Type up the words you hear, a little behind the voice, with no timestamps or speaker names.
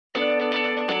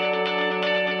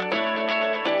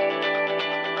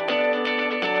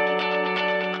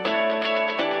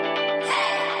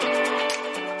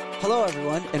Hello,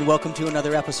 everyone, and welcome to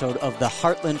another episode of the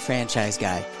Heartland Franchise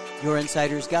Guy, your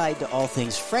insider's guide to all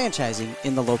things franchising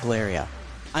in the local area.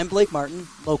 I'm Blake Martin,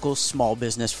 local small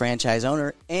business franchise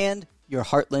owner and your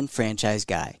Heartland Franchise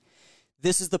Guy.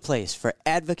 This is the place for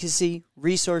advocacy,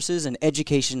 resources, and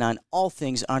education on all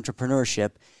things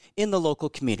entrepreneurship in the local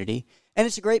community, and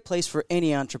it's a great place for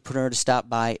any entrepreneur to stop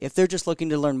by if they're just looking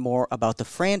to learn more about the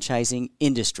franchising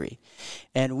industry.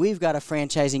 And we've got a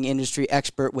franchising industry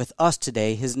expert with us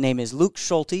today. His name is Luke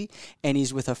Schulte, and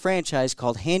he's with a franchise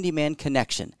called Handyman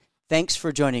Connection. Thanks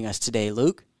for joining us today,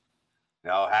 Luke.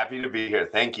 No, happy to be here.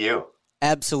 Thank you.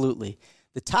 Absolutely.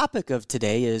 The topic of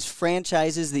today is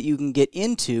franchises that you can get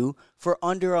into for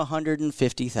under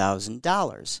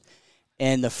 $150,000.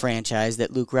 And the franchise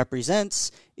that Luke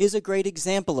represents is a great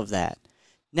example of that.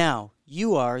 Now,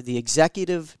 you are the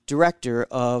executive director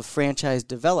of franchise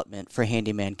development for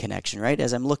Handyman Connection, right?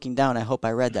 As I'm looking down, I hope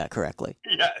I read that correctly.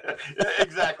 Yeah,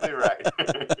 exactly right.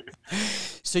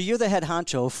 So you're the head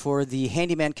honcho for the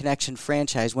Handyman Connection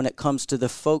franchise when it comes to the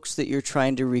folks that you're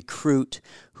trying to recruit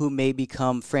who may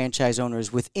become franchise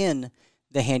owners within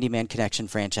the Handyman Connection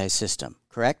franchise system,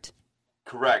 correct?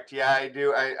 Correct. Yeah, I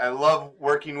do. I love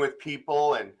working with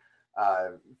people and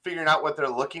figuring out what they're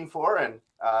looking for and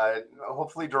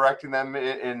hopefully directing them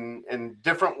in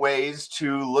different ways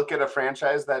to look at a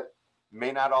franchise that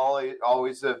may not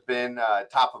always have been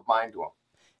top of mind to them.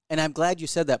 And I'm glad you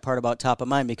said that part about top of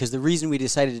mind, because the reason we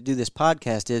decided to do this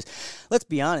podcast is, let's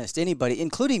be honest, anybody,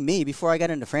 including me, before I got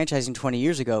into franchising 20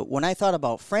 years ago, when I thought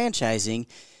about franchising,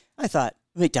 I thought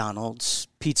McDonald's,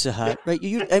 Pizza Hut, right?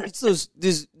 It's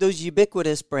those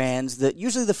ubiquitous brands, that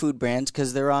usually the food brands,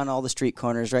 because they're on all the street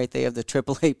corners, right? They have the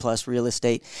AAA plus real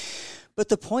estate. But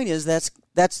the point is that's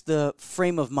the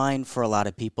frame of mind for a lot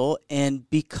of people, and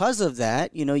because of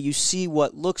that, you see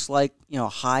what looks like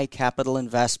high capital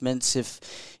investments if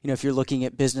you're looking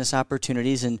at business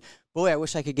opportunities, and boy, I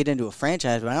wish I could get into a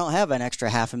franchise, but I don't have an extra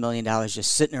 $500,000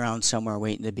 just sitting around somewhere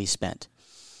waiting to be spent.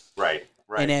 Right.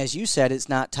 And as you said, it's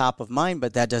not top of mind,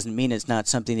 but that doesn't mean it's not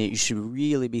something that you should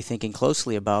really be thinking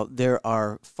closely about. There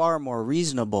are far more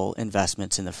reasonable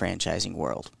investments in the franchising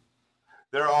world.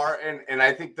 There are, and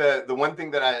I think the one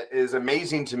thing that is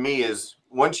amazing to me is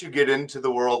once you get into the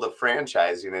world of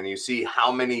franchising and you see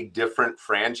how many different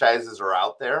franchises are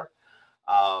out there,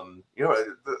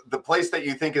 the place that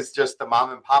you think is just the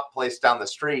mom and pop place down the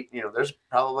street, there's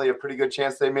probably a pretty good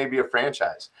chance they may be a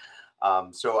franchise.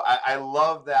 So I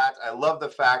love that. I love the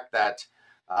fact that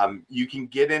you can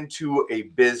get into a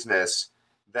business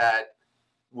that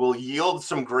will yield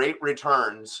some great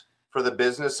returns for the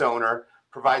business owner,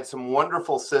 provide some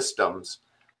wonderful systems,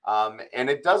 and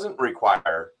it doesn't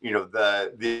require,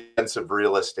 the expensive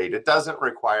real estate. It doesn't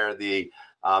require the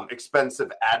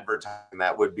expensive advertising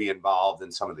that would be involved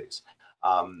in some of these.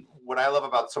 What I love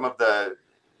about some of the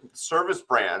service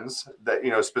brands that,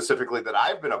 specifically that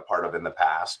I've been a part of in the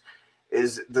past,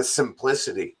 is the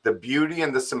simplicity, the beauty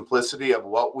and the simplicity of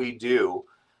what we do,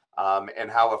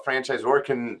 and how a franchisor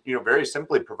can, very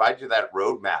simply provide you that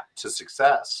roadmap to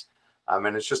success.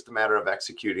 And it's just a matter of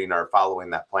executing or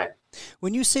following that plan.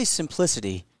 When you say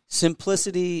simplicity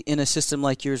in a system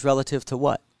like yours relative to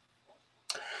what?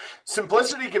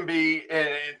 Simplicity can be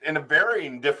in a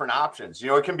varying different options.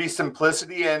 It can be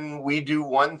simplicity and we do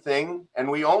one thing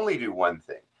and we only do one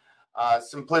thing.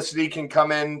 Simplicity can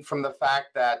come in from the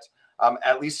fact that,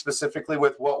 at least specifically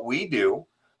with what we do,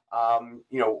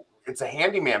 it's a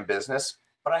handyman business,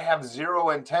 but I have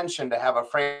zero intention to have a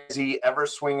franchisee ever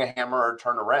swing a hammer or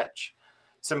turn a wrench.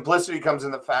 Simplicity comes in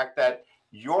the fact that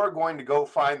you're going to go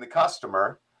find the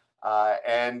customer,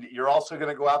 and you're also going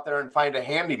to go out there and find a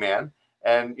handyman,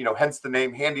 and hence the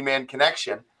name Handyman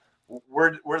Connection.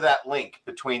 We're that link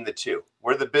between the two.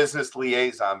 We're the business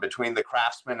liaison between the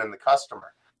craftsman and the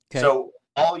customer. Okay. So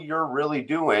all you're really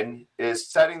doing is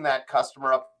setting that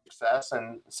customer up for success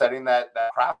and setting that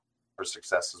craft for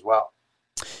success as well.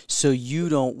 So you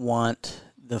don't want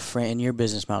in your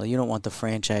business model, you don't want the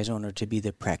franchise owner to be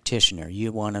the practitioner.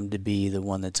 You want them to be the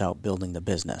one that's out building the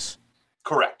business.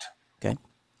 Correct. Okay.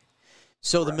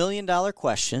 So The $1 million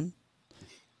question,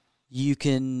 you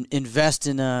can invest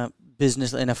in a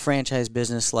franchise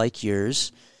business like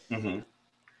yours, mm-hmm.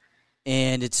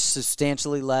 and it's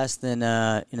substantially less than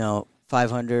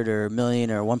 $500 or $1 million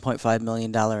or $1.5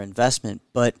 million investment,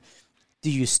 but do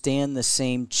you stand the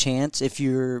same chance if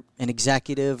you're an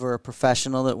executive or a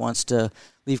professional that wants to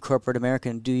leave corporate America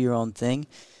and do your own thing?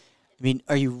 I mean,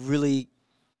 are you really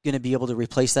going to be able to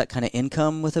replace that kind of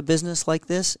income with a business like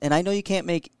this? And I know you can't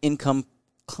make income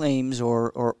claims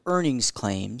or earnings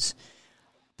claims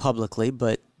publicly,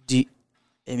 but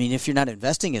if you're not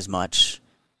investing as much,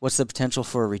 what's the potential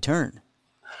for a return?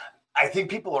 I think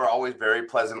people are always very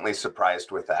pleasantly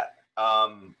surprised with that.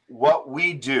 What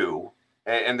we do,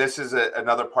 and this is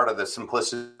another part of the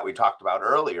simplicity that we talked about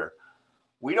earlier,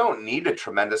 we don't need a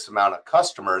tremendous amount of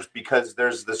customers because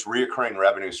there's this reoccurring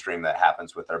revenue stream that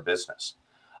happens with our business.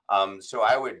 So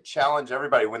I would challenge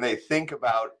everybody when they think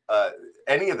about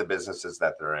any of the businesses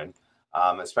that they're in,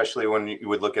 especially when you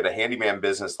would look at a handyman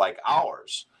business like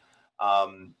ours,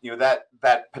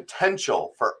 that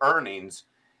potential for earnings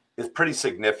is pretty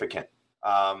significant.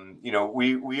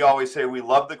 We always say we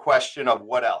love the question of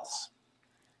what else,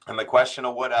 and the question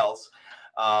of what else,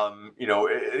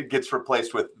 it gets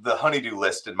replaced with the honeydew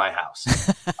list in my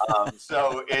house.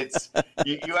 So it's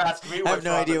you ask me. I have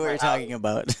no idea what you're talking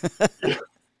about.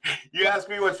 You ask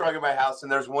me what's wrong in my house,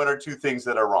 and there's one or two things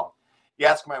that are wrong. You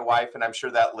ask my wife, and I'm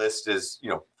sure that list is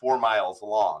 4 miles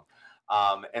long.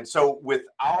 And so with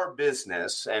our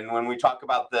business, and when we talk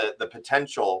about the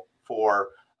potential for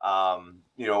a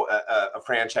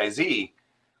franchisee,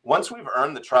 once we've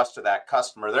earned the trust of that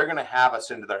customer, they're going to have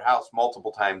us into their house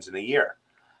multiple times in a year.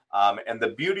 And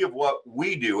the beauty of what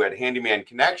we do at Handyman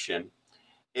Connection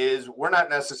is we're not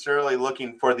necessarily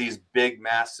looking for these big,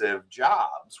 massive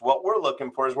jobs. What we're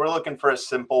looking for is we're looking for a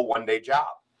simple one-day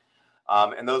job.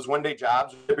 And those one-day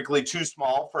jobs are typically too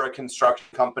small for a construction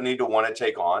company to want to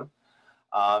take on.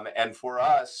 And for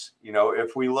us,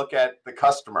 if we look at the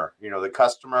customer,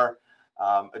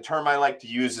 a term I like to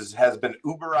use has been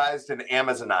Uberized and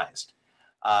Amazonized.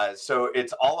 So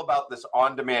it's all about this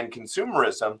on-demand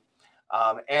consumerism.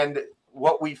 And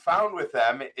what we found with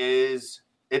them is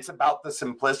it's about the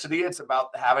simplicity. It's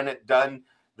about having it done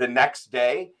the next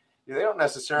day. They don't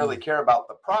necessarily care about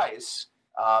the price,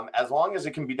 as long as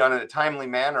it can be done in a timely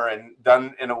manner and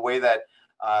done in a way that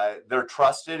they're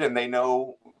trusted and they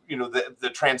know,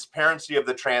 the transparency of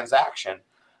the transaction.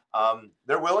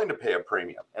 They're willing to pay a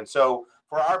premium. And so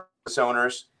for our business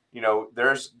owners,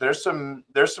 there's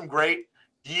some great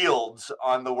yields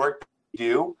on the work that we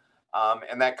do.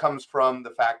 And that comes from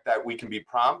the fact that we can be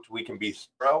prompt, we can be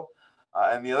thorough.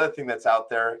 And the other thing that's out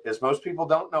there is most people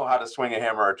don't know how to swing a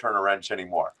hammer or turn a wrench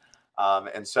anymore.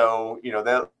 And so,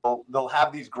 they'll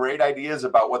have these great ideas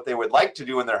about what they would like to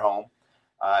do in their home.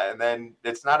 And then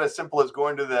it's not as simple as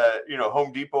going to the,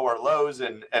 Home Depot or Lowe's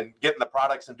and getting the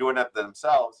products and doing it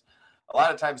themselves. A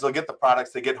lot of times they'll get the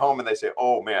products, they get home and they say,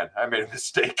 oh man, I made a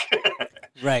mistake.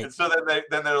 Right. And so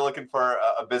then they're looking for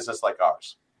a business like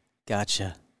ours.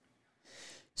 Gotcha.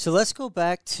 So let's go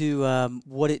back to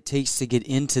what it takes to get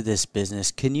into this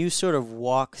business. Can you sort of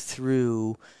walk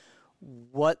through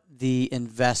what the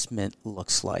investment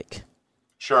looks like?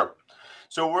 Sure.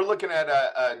 So we're looking at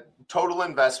a total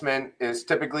investment is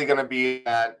typically going to be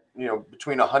at,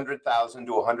 between $100,000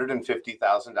 to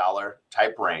 $150,000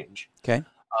 type range. Okay.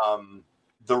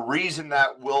 The reason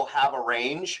that we'll have a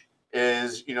range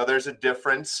is, there's a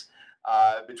difference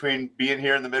between being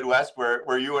here in the Midwest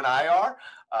where you and I are,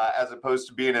 as opposed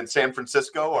to being in San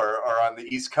Francisco or on the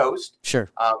East Coast. Sure.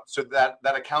 So that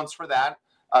accounts for that.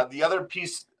 The other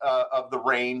piece of the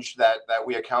range that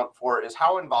we account for is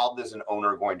how involved is an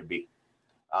owner going to be?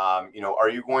 Are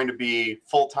you going to be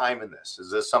full-time in this? Is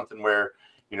this something where,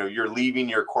 you're leaving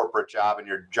your corporate job and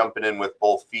you're jumping in with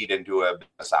both feet into a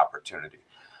business opportunity?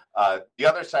 The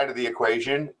other side of the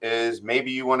equation is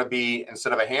maybe you want to be,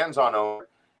 instead of a hands-on owner,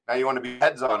 now you want to be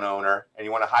heads-on owner and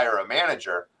you want to hire a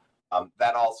manager.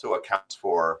 That also accounts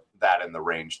for that in the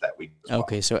range that we do.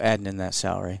 Okay, so adding in that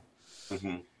salary.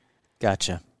 Mm-hmm.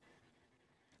 Gotcha.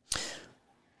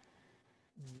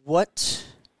 What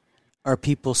are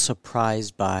people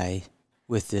surprised by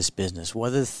with this business? What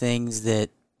are the things that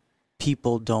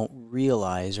people don't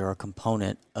realize are a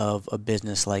component of a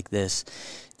business like this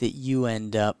that you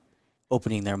end up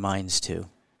opening their minds to?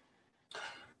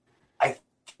 I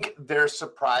think they're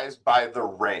surprised by the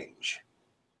range.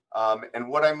 And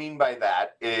what I mean by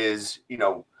that is,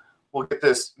 we'll get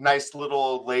this nice little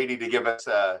old lady to give us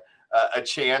a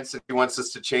chance if she wants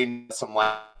us to change some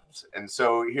lives. And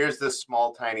so here's this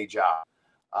small, tiny job.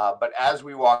 But as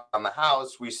we walk on the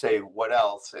house, we say, what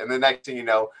else? And the next thing you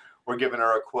know, we're giving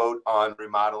her a quote on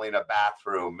remodeling a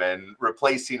bathroom and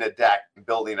replacing a deck and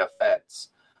building a fence.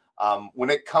 When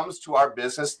it comes to our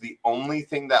business, the only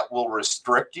thing that will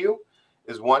restrict you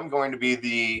is going to be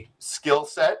the skill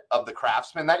set of the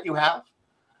craftsman that you have.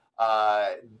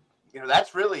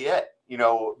 That's really it.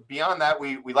 Beyond that,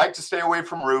 we like to stay away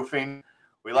from roofing.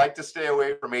 We like to stay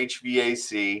away from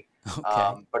HVAC.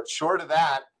 Okay. But short of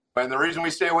that, and the reason we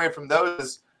stay away from those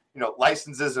is,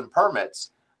 licenses and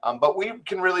permits. But we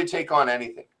can really take on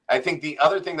anything. I think the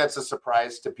other thing that's a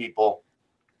surprise to people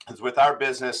is with our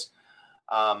business,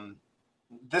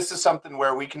 this is something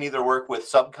where we can either work with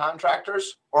subcontractors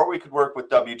or we could work with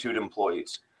W-2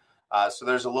 employees. So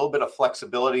there's a little bit of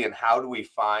flexibility in how do we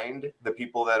find the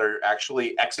people that are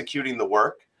actually executing the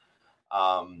work.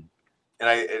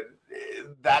 That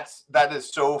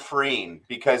is so freeing,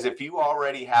 because if you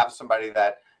already have somebody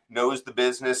that knows the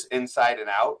business inside and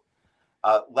out,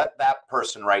 let that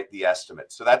person write the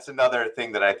estimate. So that's another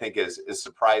thing that I think is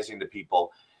surprising to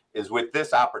people, is with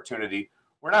this opportunity,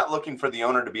 we're not looking for the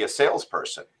owner to be a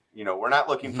salesperson. We're not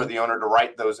looking for the owner to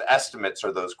write those estimates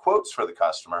or those quotes for the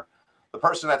customer. The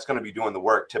person that's going to be doing the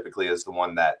work typically is the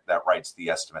one that writes the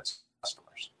estimates for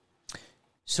customers.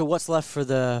 So what's left for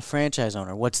the franchise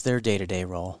owner? What's their day-to-day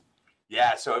role?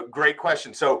 Yeah, so great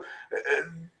question. So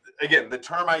again, the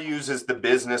term I use is the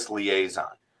business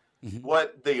liaison. Mm-hmm.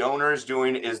 What the owner is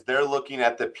doing is they're looking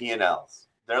at the P&Ls.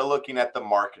 They're looking at the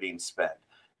marketing spend.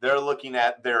 They're looking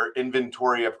at their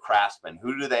inventory of craftsmen.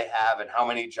 Who do they have and how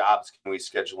many jobs can we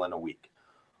schedule in a week?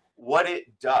 What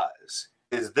it does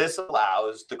is this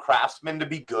allows the craftsmen to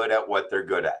be good at what they're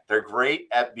good at. They're great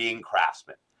at being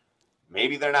craftsmen.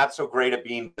 Maybe they're not so great at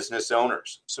being business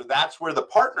owners. So that's where the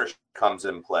partnership comes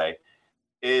in play,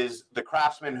 is the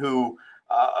craftsmen who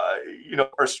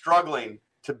are struggling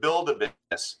to build a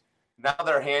business. Now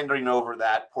they're handing over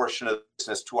that portion of the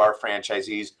business to our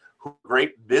franchisees, who are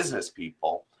great business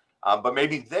people, but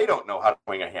maybe they don't know how to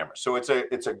swing a hammer. So it's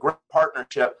a great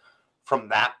partnership from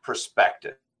that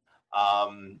perspective.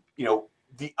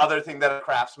 The other thing that a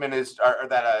craftsman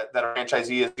that a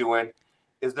franchisee is doing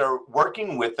is they're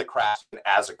working with the craftsman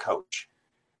as a coach.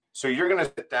 So you're going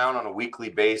to sit down on a weekly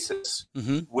basis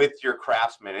with your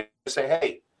craftsman and say,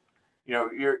 hey,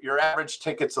 your average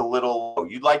ticket's a little low.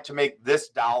 You'd like to make this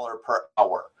dollar per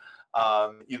hour.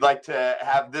 You'd like to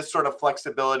have this sort of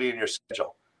flexibility in your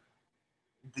schedule.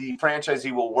 The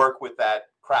franchisee will work with that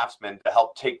craftsman to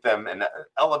help take them and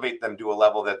elevate them to a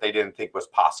level that they didn't think was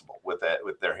possible with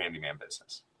their handyman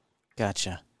business.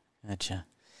 Gotcha.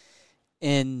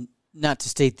 And not to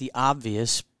state the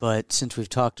obvious, but since we've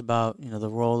talked about, the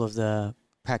role of the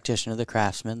practitioner, the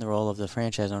craftsman, the role of the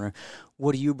franchise owner,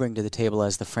 what do you bring to the table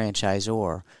as the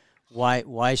franchisor?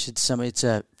 Why should somebody? It's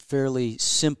a fairly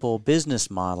simple business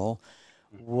model.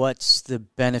 What's the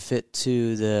benefit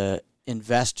to the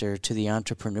investor, to the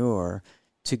entrepreneur,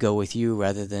 to go with you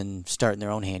rather than starting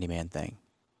their own handyman thing?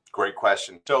 Great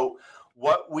question. So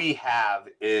what we have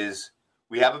is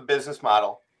we have a business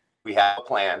model. We have a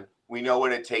plan. We know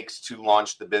what it takes to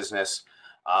launch the business.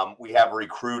 We have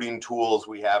recruiting tools.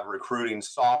 We have recruiting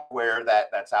software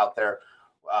that's out there.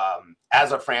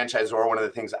 As a franchisor, one of the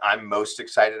things I'm most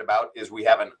excited about is we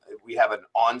have an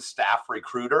on-staff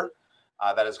recruiter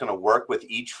that is going to work with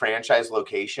each franchise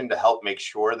location to help make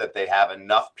sure that they have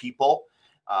enough people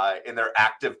in their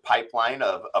active pipeline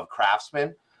of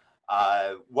craftsmen.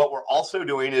 What we're also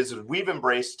doing is we've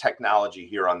embraced technology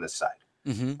here on this side.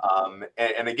 Mm-hmm.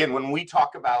 And again, when we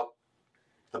talk about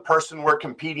the person we're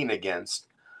competing against,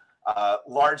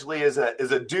 largely is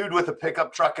a dude with a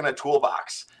pickup truck and a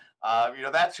toolbox.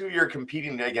 That's who you're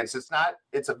competing against.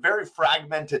 It's a very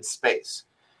fragmented space.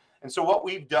 And so what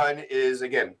we've done is,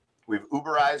 again, we've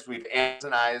Uberized, we've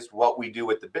Amazonized what we do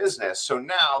with the business. So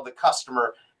now the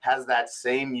customer has that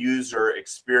same user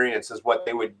experience as what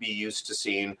they would be used to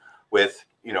seeing with,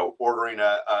 ordering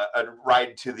a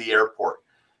ride to the airport.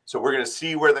 So we're going to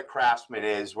see where the craftsman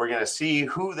is. We're going to see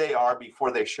who they are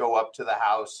before they show up to the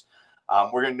house.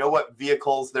 We're going to know what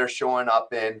vehicles they're showing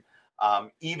up in.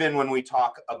 Even when we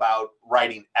talk about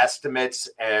writing estimates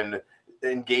and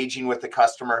engaging with the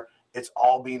customer, it's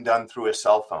all being done through a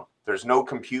cell phone. There's no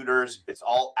computers. It's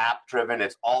all app driven.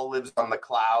 It all lives on the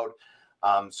cloud.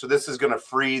 So this is going to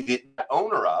free the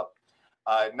owner up,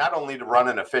 not only to run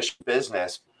an efficient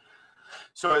business.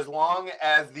 So as long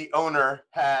as the owner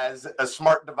has a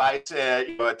smart device,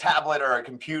 a tablet or a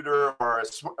computer or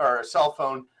a cell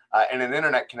phone and an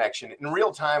internet connection, in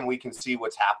real time, we can see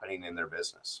what's happening in their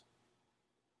business.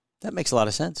 That makes a lot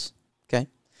of sense. Okay.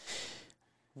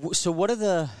 So what are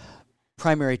the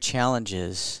primary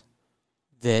challenges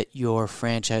that your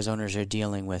franchise owners are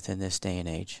dealing with in this day and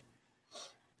age?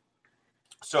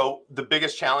 So the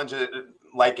biggest challenge,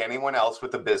 like anyone else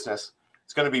with the business,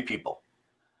 it's going to be people.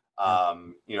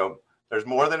 There's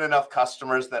more than enough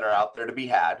customers that are out there to be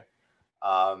had.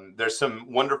 There's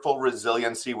some wonderful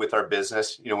resiliency with our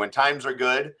business. When times are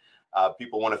good,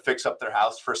 people want to fix up their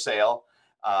house for sale.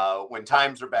 When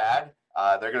times are bad,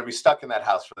 they're going to be stuck in that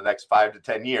house for the next 5 to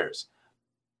 10 years.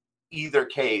 Either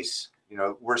case,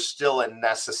 we're still a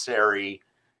necessary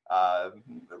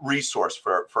resource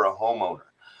for a homeowner.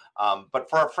 But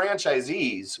for our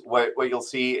franchisees, what you'll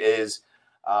see is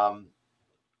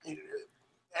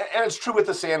and it's true with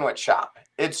the sandwich shop.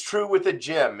 It's true with the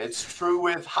gym. It's true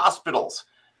with hospitals.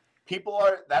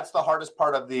 That's the hardest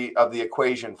part of the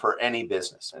equation for any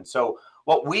business. And so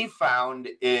what we found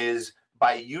is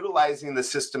by utilizing the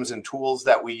systems and tools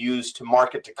that we use to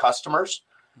market to customers,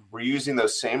 we're using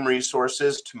those same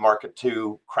resources to market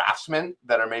to craftsmen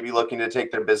that are maybe looking to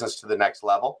take their business to the next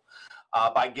level.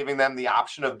 By giving them the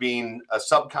option of being a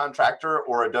subcontractor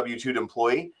or a W-2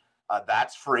 employee,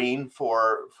 that's freeing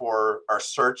for our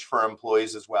search for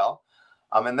employees as well.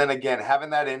 And then again,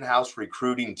 having that in-house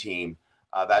recruiting team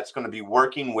that's going to be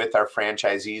working with our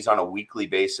franchisees on a weekly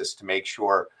basis to make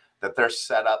sure that they're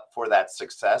set up for that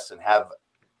success and have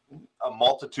a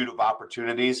multitude of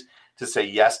opportunities to say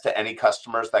yes to any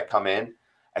customers that come in.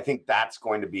 I think that's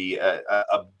going to be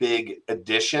a big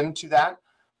addition to that.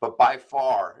 But by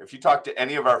far, if you talk to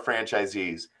any of our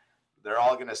franchisees, they're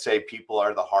all going to say people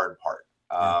are the hard part.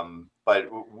 But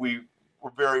we're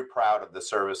very proud of the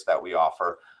service that we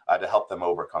offer to help them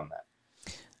overcome that.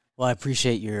 Well, I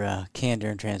appreciate your candor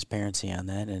and transparency on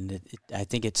that. And I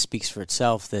think it speaks for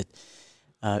itself that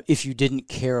if you didn't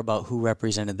care about who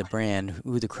represented the brand,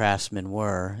 who the craftsmen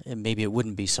were, and maybe it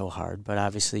wouldn't be so hard. But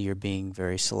obviously you're being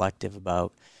very selective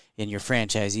about, and your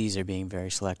franchisees are being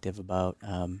very selective about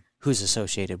who's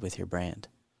associated with your brand.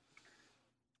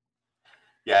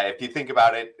 Yeah, if you think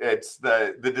about it, it's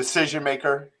the decision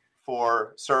maker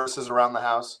for services around the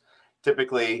house.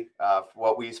 Typically,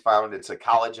 what we've found, it's a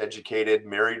college-educated,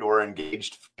 married or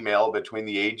engaged female between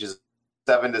the ages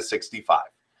 7 to 65.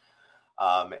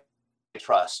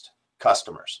 Trust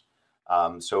customers.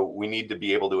 So we need to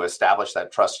be able to establish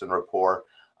that trust and rapport,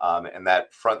 and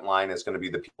that front line is going to be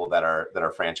the people that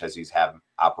our franchisees have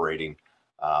operating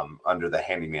under the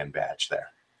handyman badge there.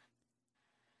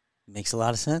 Makes a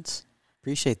lot of sense.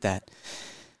 Appreciate that.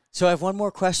 So I have one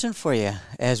more question for you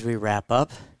as we wrap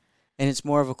up, and it's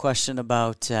more of a question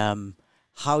about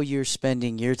how you're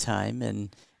spending your time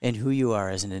and who you are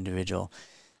as an individual.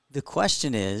 The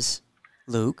question is,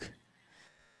 Luke,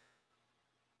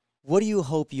 what do you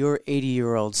hope your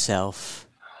 80-year-old self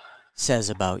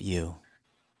says about you?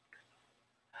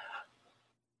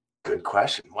 Good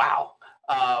question. Wow.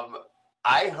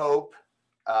 I hope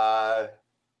I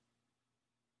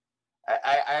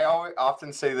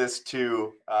often say this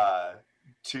to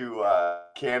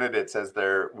candidates as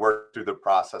they're working through the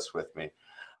process with me.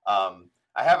 I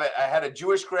had a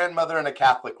Jewish grandmother and a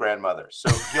Catholic grandmother, so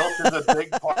guilt is a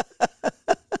big part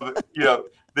of,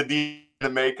 the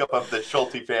makeup of the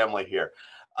Schulte family here.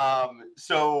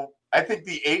 So I think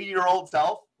the 80-year-old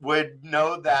self would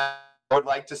know that I would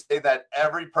like to say that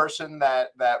every person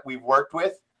that we've worked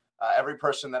with, every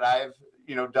person that I've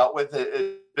dealt with,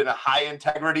 it's been a high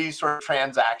integrity sort of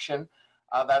transaction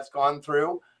that's gone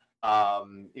through.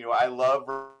 I love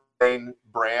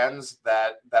brands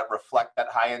that reflect that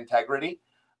high integrity,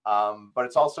 but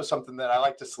it's also something that I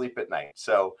like to sleep at night.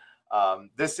 So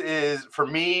this is, for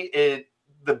me,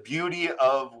 the beauty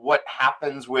of what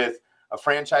happens with a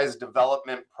franchise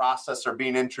development process or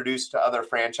being introduced to other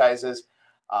franchises.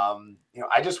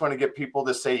 I just want to get people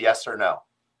to say yes or no.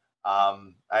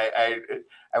 I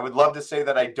would love to say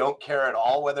that I don't care at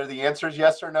all whether the answer is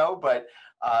yes or no, but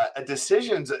a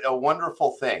decision's a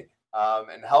wonderful thing,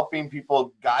 and helping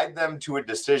people guide them to a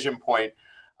decision point.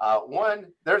 One,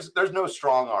 there's no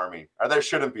strong arming, or there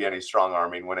shouldn't be any strong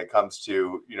arming when it comes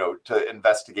to to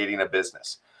investigating a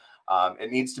business.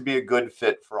 It needs to be a good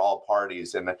fit for all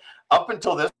parties, and up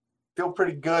until this, I feel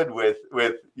pretty good with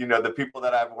the people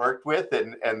that I've worked with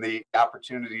and the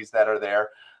opportunities that are there.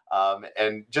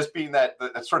 And just being that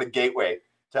sort of gateway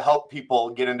to help people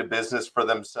get into business for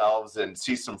themselves and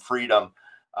see some freedom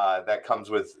that comes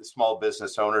with small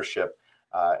business ownership.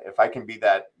 If I can be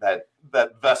that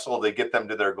vessel to get them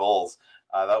to their goals,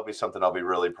 that will be something I'll be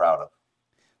really proud of.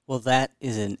 Well, that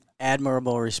is an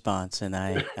admirable response, and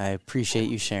I appreciate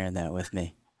you sharing that with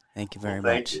me. Thank you very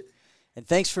much. Thank you. And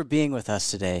thanks for being with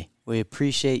us today. We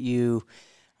appreciate you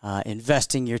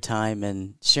investing your time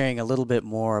and sharing a little bit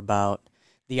more about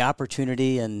the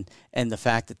opportunity and the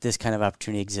fact that this kind of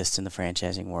opportunity exists in the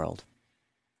franchising world.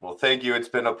 Well, thank you. It's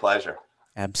been a pleasure.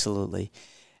 Absolutely.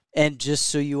 And just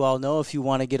so you all know, if you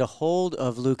want to get a hold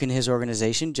of Luke and his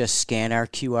organization, just scan our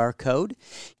QR code,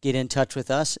 get in touch with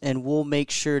us, and we'll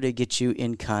make sure to get you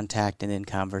in contact and in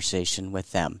conversation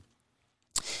with them.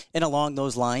 And along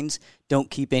those lines,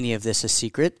 don't keep any of this a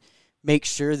secret. Make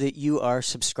sure that you are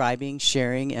subscribing,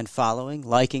 sharing, and following,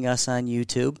 liking us on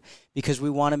YouTube, because we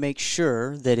want to make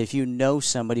sure that if you know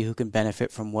somebody who can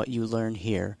benefit from what you learn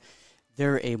here,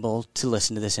 they're able to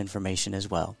listen to this information as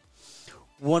well.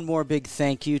 One more big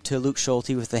thank you to Luke Schulte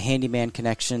with the Handyman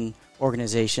Connection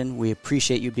organization. We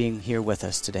appreciate you being here with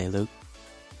us today, Luke.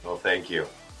 you.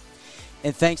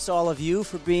 And thanks to all of you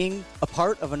for being a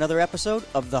part of another episode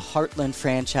of the Heartland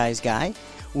Franchise Guy.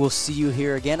 We'll see you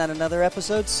here again on another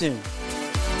episode soon.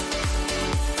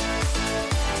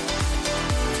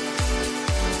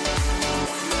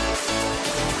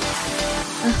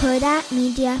 A Huda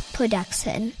Media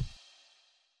Production.